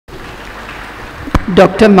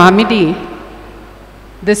Dr. Mamidi,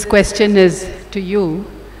 this question is to you.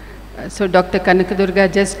 So Dr. Kanakadurga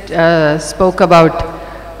just spoke about,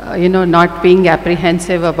 not being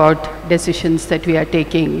apprehensive about decisions that we are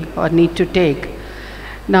taking or need to take.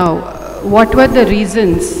 Now, what were the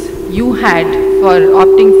reasons you had for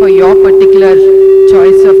opting for your particular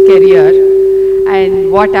choice of career,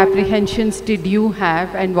 and what apprehensions did you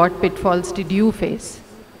have and what pitfalls did you face?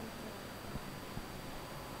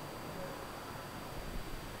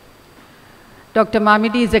 Dr.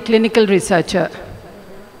 Mamidi is a clinical researcher.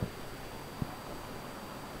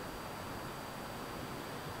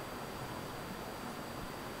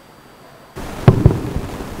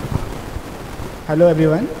 Hello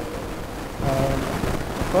everyone.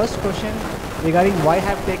 First question regarding why I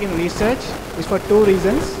have taken research is for two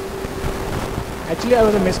reasons. Actually, I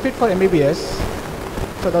was a misfit for MBBS,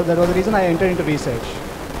 so that was the reason I entered into research.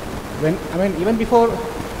 Even before,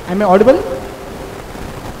 am I audible?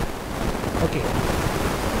 Okay.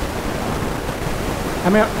 I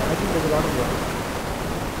think there's a lot of work.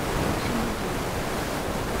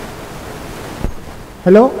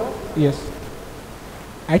 Hello? Yes.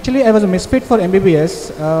 Actually, I was a misfit for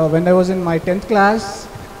MBBS. When I was in my 10th class,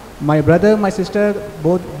 my brother, my sister,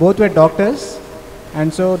 both were doctors.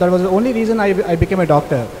 And so that was the only reason I became a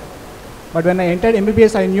doctor. But when I entered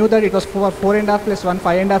MBBS, I knew that it was for 4.5 plus 1,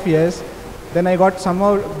 5.5 years. Then I got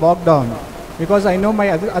somehow bogged down, because I know my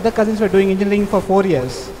other cousins were doing engineering for 4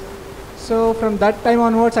 years. So from that time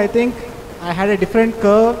onwards, I think I had a different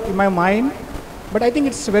curve in my mind. But I think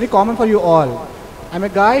it's very common for you all. I'm a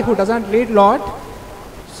guy who doesn't read a lot.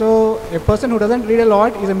 So a person who doesn't read a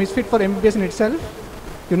lot is a misfit for MBBS in itself.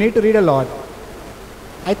 You need to read a lot.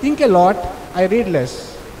 I think a lot, I read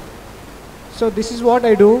less. So this is what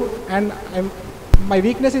I do, and my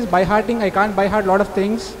weakness is by-hearting. I can't by-heart a lot of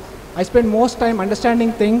things. I spend most time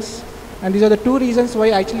understanding things, and these are the two reasons why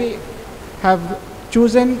I actually have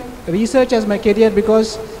chosen research as my career,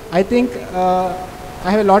 because I think I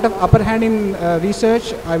have a lot of upper hand in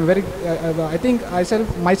research. I think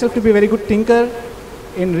myself to be a very good thinker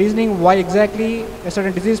in reasoning why exactly a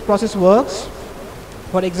certain disease process works.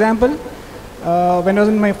 For example, when I was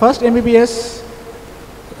in my first MBBS,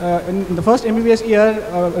 in the first MBBS year,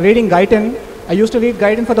 reading Guyton, I used to read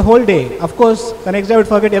Guyton for the whole day. Of course, the next day I would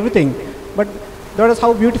forget everything. But that was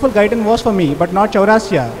how beautiful Guyton was for me, but not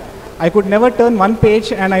Chaurasya. I could never turn one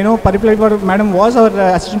page, and I know Paripalli Madam was our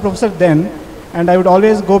assistant professor then, and I would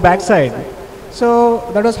always go backside. So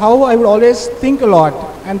that was how I would always think a lot,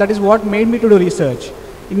 and that is what made me to do research.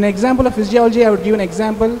 In an example of physiology, I would give an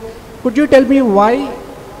example. Could you tell me why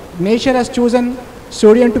nature has chosen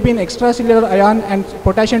sodium to be an extracellular ion and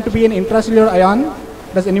potassium to be an intracellular ion?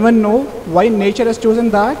 Does anyone know why nature has chosen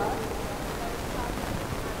that?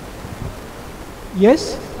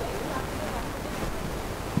 Yes?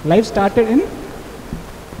 Life started in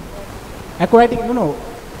aquatic,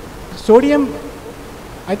 sodium,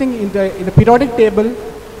 I think in the periodic table,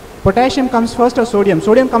 potassium comes first or sodium?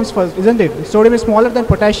 Sodium comes first, isn't it? Sodium is smaller than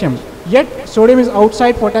potassium. Yet, sodium is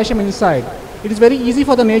outside, potassium inside. It is very easy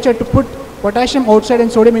for the nature to put potassium outside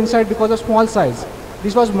and sodium inside because of small size.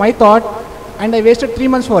 This was my thought, and I wasted 3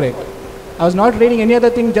 months for it. I was not reading any other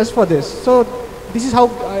thing just for this. So, this is how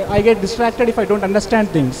I get distracted if I don't understand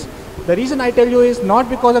things. The reason I tell you is not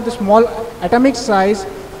because of the small atomic size,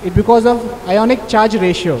 it's because of ionic charge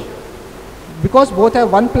ratio. Because both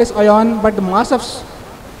have 1 plus ion, but the mass of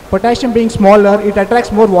potassium being smaller, it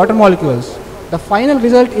attracts more water molecules. The final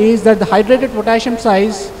result is that the hydrated potassium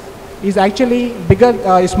size is actually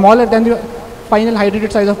smaller than the final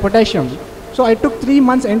hydrated size of potassium. So I took 3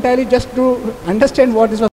 months entirely just to understand what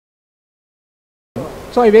this was.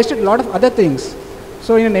 So I wasted a lot of other things.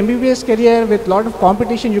 So in an MBBS career with a lot of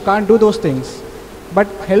competition, you can't do those things. But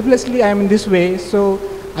helplessly, I am in this way. So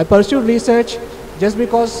I pursued research just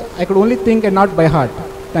because I could only think and not by heart.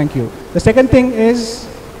 Thank you. The second thing is,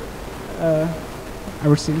 I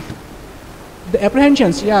would say, the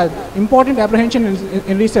apprehensions. Yeah, important apprehension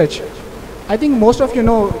in research. I think most of you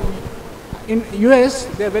know, in US,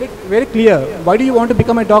 they're very, very clear. Why do you want to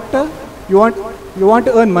become a doctor? You want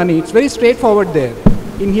to earn money. It's very straightforward there.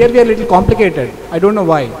 In here, we are a little complicated. I don't know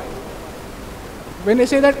why. When they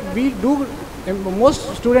say that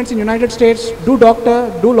most students in United States do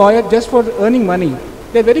doctor, do lawyer just for earning money.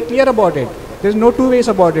 They're very clear about it. There's no two ways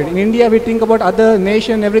about it. In India, we think about other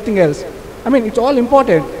nation, everything else. I mean, it's all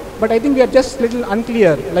important, but I think we are just a little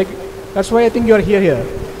unclear. Like, that's why I think you are here.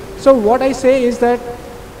 So what I say is that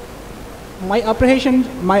my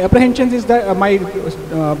apprehensions is that my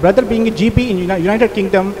brother being a GP in United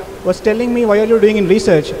Kingdom was telling me, why are you doing in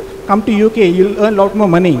research? Come to UK, you'll earn a lot more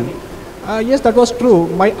money. Yes, that was true.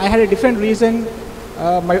 I had a different reason.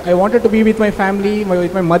 I wanted to be with my family,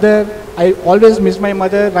 with my mother. I always missed my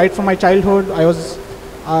mother right from my childhood. I was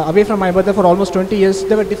away from my mother for almost 20 years.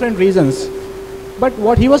 There were different reasons. But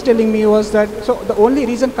what he was telling me was that, so the only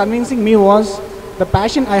reason convincing me was the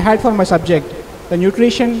passion I had for my subject, the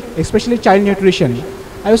nutrition, especially child nutrition.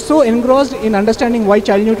 I was so engrossed in understanding why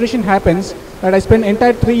child nutrition happens that I spent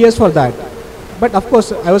entire 3 years for that. But of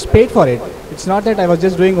course, I was paid for it. It's not that I was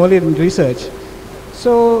just doing only research.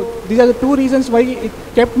 So these are the two reasons why it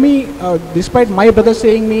kept me, despite my brother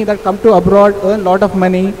saying me that come to abroad, earn a lot of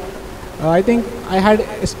money. I think I had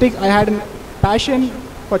a passion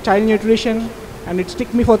for child nutrition, and it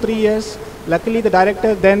stuck me for 3 years. Luckily, the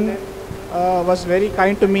director then was very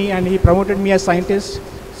kind to me, and he promoted me as scientist.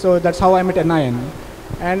 So that's how I'm at NIN.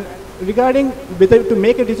 And regarding whether to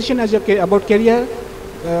make a decision about career,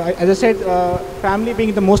 as I said, family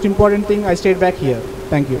being the most important thing, I stayed back here.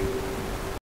 Thank you.